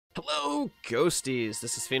Hello, ghosties.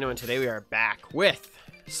 This is Pheno, and today we are back with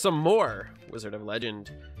some more Wizard of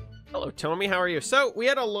Legend. Hello, Tommy. How are you? So, we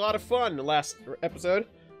had a lot of fun last episode,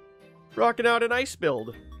 rocking out an ice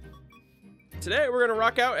build. Today, we're going to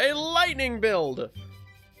rock out a lightning build,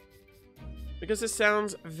 because this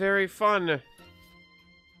sounds very fun.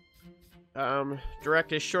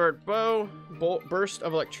 Direct a short bow, bolt, burst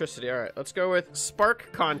of electricity. All right, let's go with Spark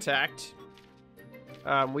Contact.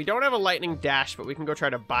 We don't have a lightning dash, but we can go try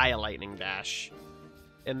to buy a lightning dash.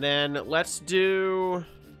 And then let's do...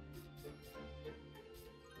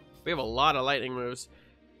 We have a lot of lightning moves.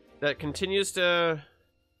 That continues to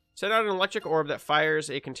send out an electric orb that fires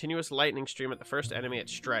a continuous lightning stream at the first enemy it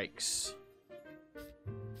strikes.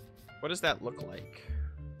 What does that look like?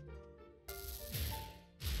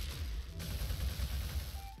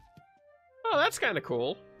 Oh, that's kind of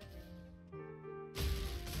cool.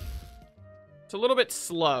 It's a little bit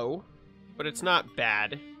slow, but it's not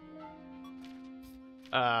bad.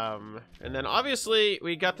 And then obviously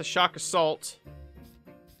we got the Shock Assault.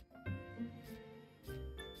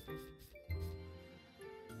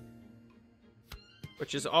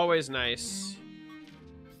 Which is always nice.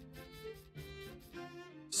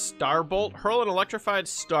 Starbolt. Hurl an electrified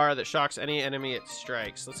star that shocks any enemy it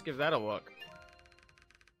strikes. Let's give that a look.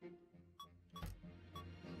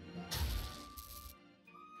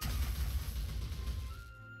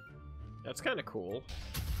 That's kind of cool.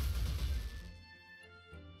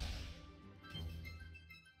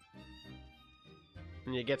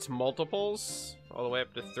 And it gets multiples all the way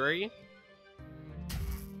up to 3.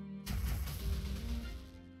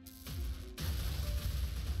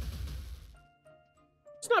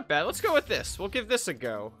 It's not bad. Let's go with this. We'll give this a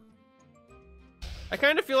go. I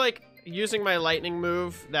kind of feel like using my lightning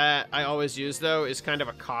move that I always use, though, is kind of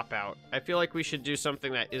a cop-out. I feel like we should do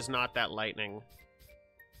something that is not that lightning.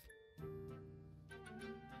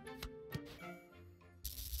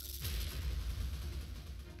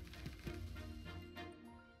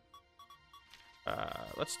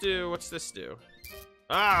 Let's do, what's this do?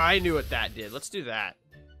 Ah, I knew what that did. Let's do that.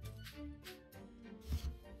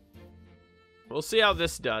 We'll see how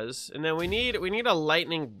this does. And then we need a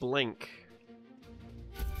lightning blink.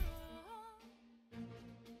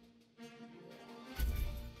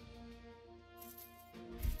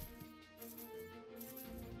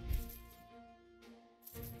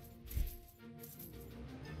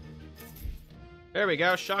 There we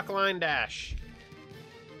go, shock line dash.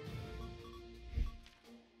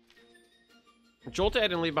 Jolt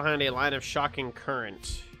ahead and leave behind a line of shocking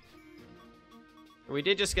current. We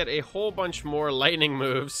did just get a whole bunch more lightning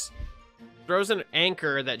moves. Throws an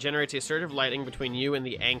anchor that generates a surge of lightning between you and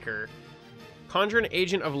the anchor. Conjure an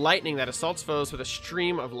agent of lightning that assaults foes with a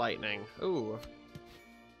stream of lightning. Ooh.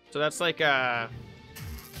 So that's like a...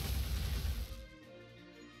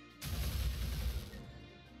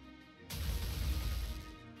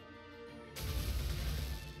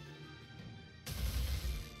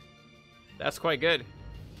 That's quite good.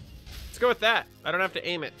 Let's go with that. I don't have to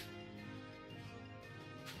aim it.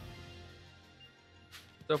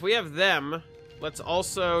 So if we have them, let's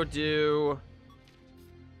also do...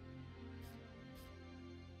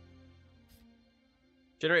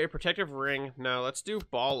 Generate a protective ring. No, let's do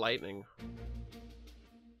ball lightning.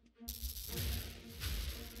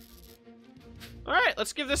 Alright,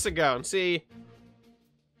 let's give this a go and see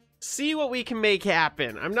what we can make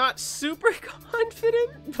happen. I'm not super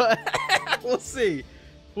confident, but we'll see.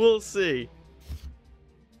 We'll see.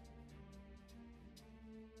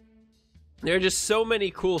 There are just so many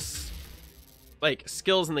cool, like,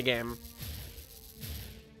 skills in the game.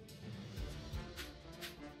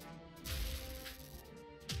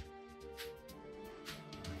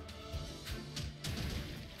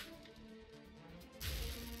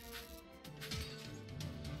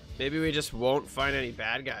 Maybe we just won't find any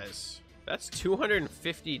bad guys. That's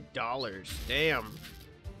 $250. Damn.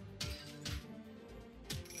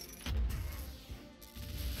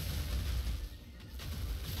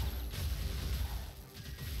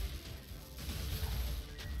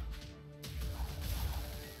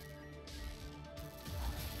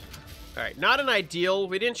 Alright, not an ideal.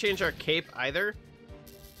 We didn't change our cape either.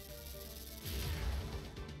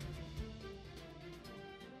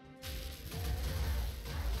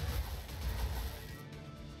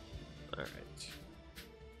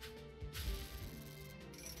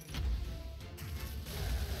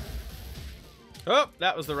 Oh,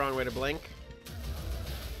 that was the wrong way to blink.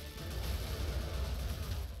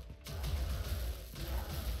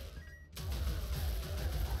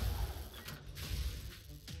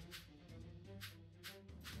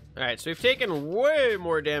 Alright, so we've taken way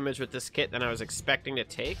more damage with this kit than I was expecting to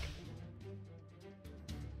take.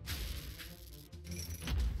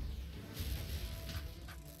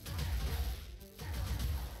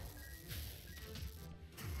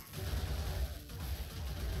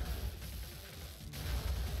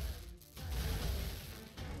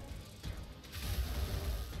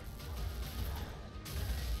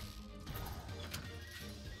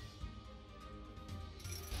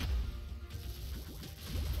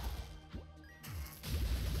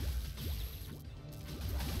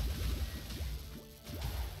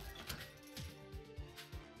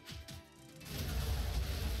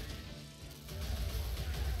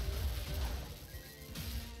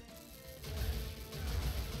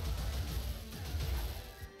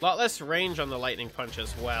 A lot less range on the lightning punch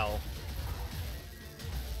as well.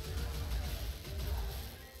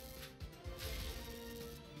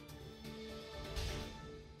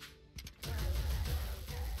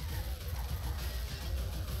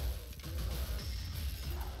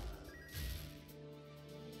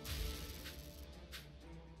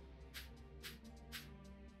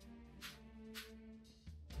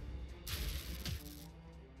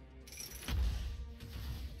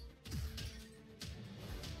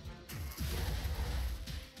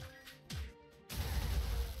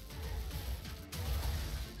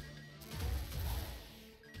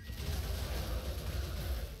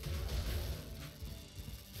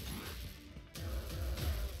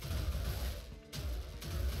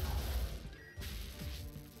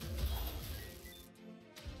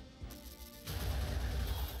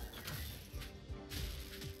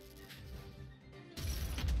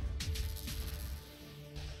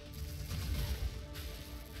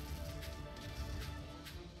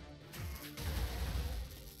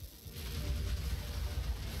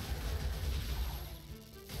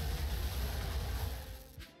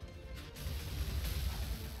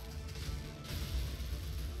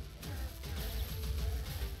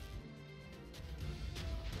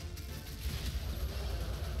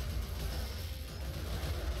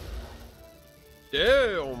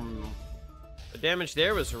 Damn! The damage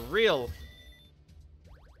there was real.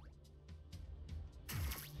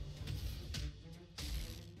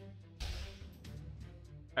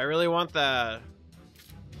 I really want the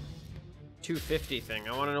 250 thing.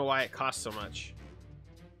 I want to know why it costs so much.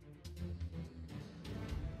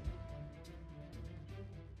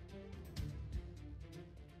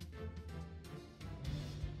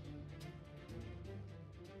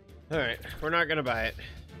 Alright, we're not gonna buy it.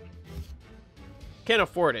 Can't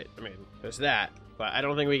afford it. I mean, there's that. But I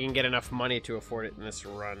don't think we can get enough money to afford it in this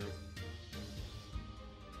run.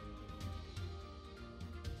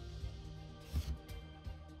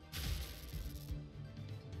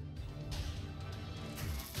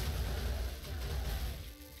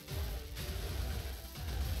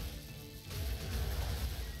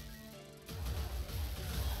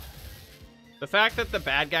 The fact that the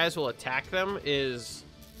bad guys will attack them is...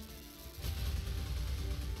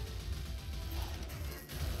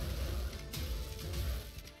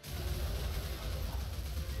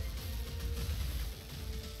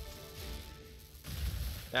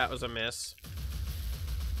 That was a miss.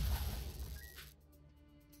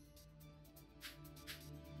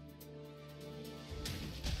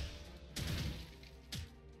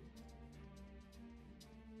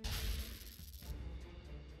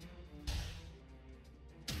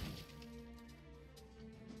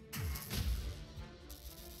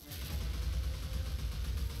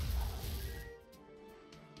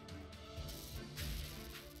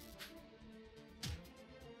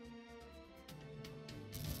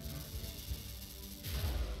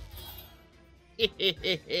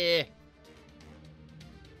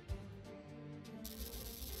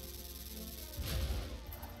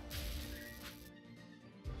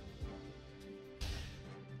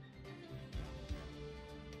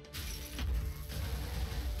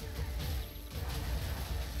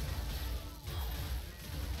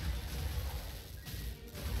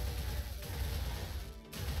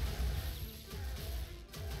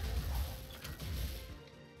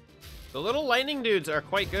 The little lightning dudes are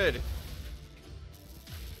quite good.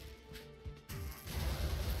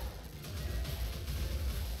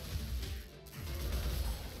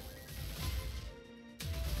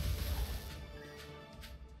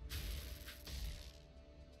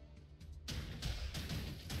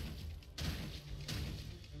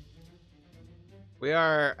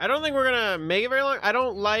 I don't think we're gonna make it very long. I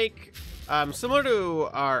don't like, similar to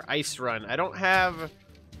our ice run, I don't have,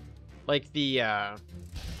 like, the,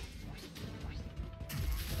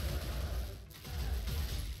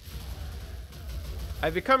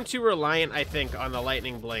 I've become too reliant, I think, on the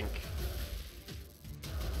lightning blink.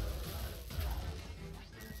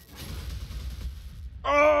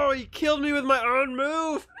 Oh, he killed me with my own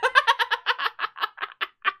move!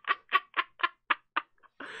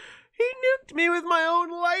 He nuked me with my own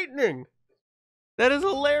lightning! That is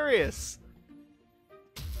hilarious.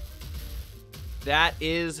 That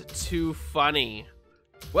is too funny.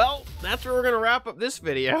 Well, that's where we're gonna wrap up this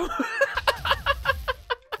video.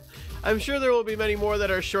 I'm sure there will be many more that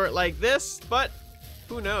are short like this, but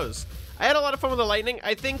who knows? I had a lot of fun with the lightning.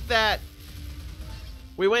 I think that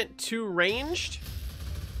we went too ranged.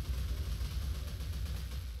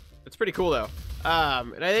 It's pretty cool though.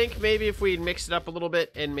 And I think maybe if we'd mixed it up a little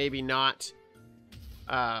bit and maybe not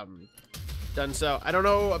done so. I don't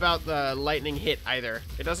know about the lightning hit either.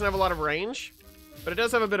 It doesn't have a lot of range. but it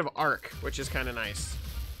does have a bit of arc, which is kind of nice.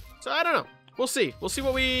 So I don't know. We'll see. We'll see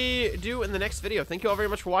what we do in the next video. Thank you all very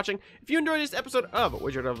much for watching. If you enjoyed this episode of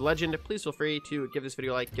Wizard of Legend, please feel free to give this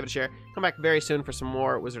video a like, give it a share. Come back very soon for some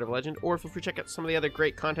more Wizard of Legend, or feel free to check out some of the other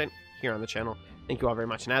great content here on the channel. Thank you all very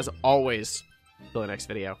much, and as always, till the next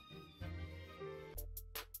video.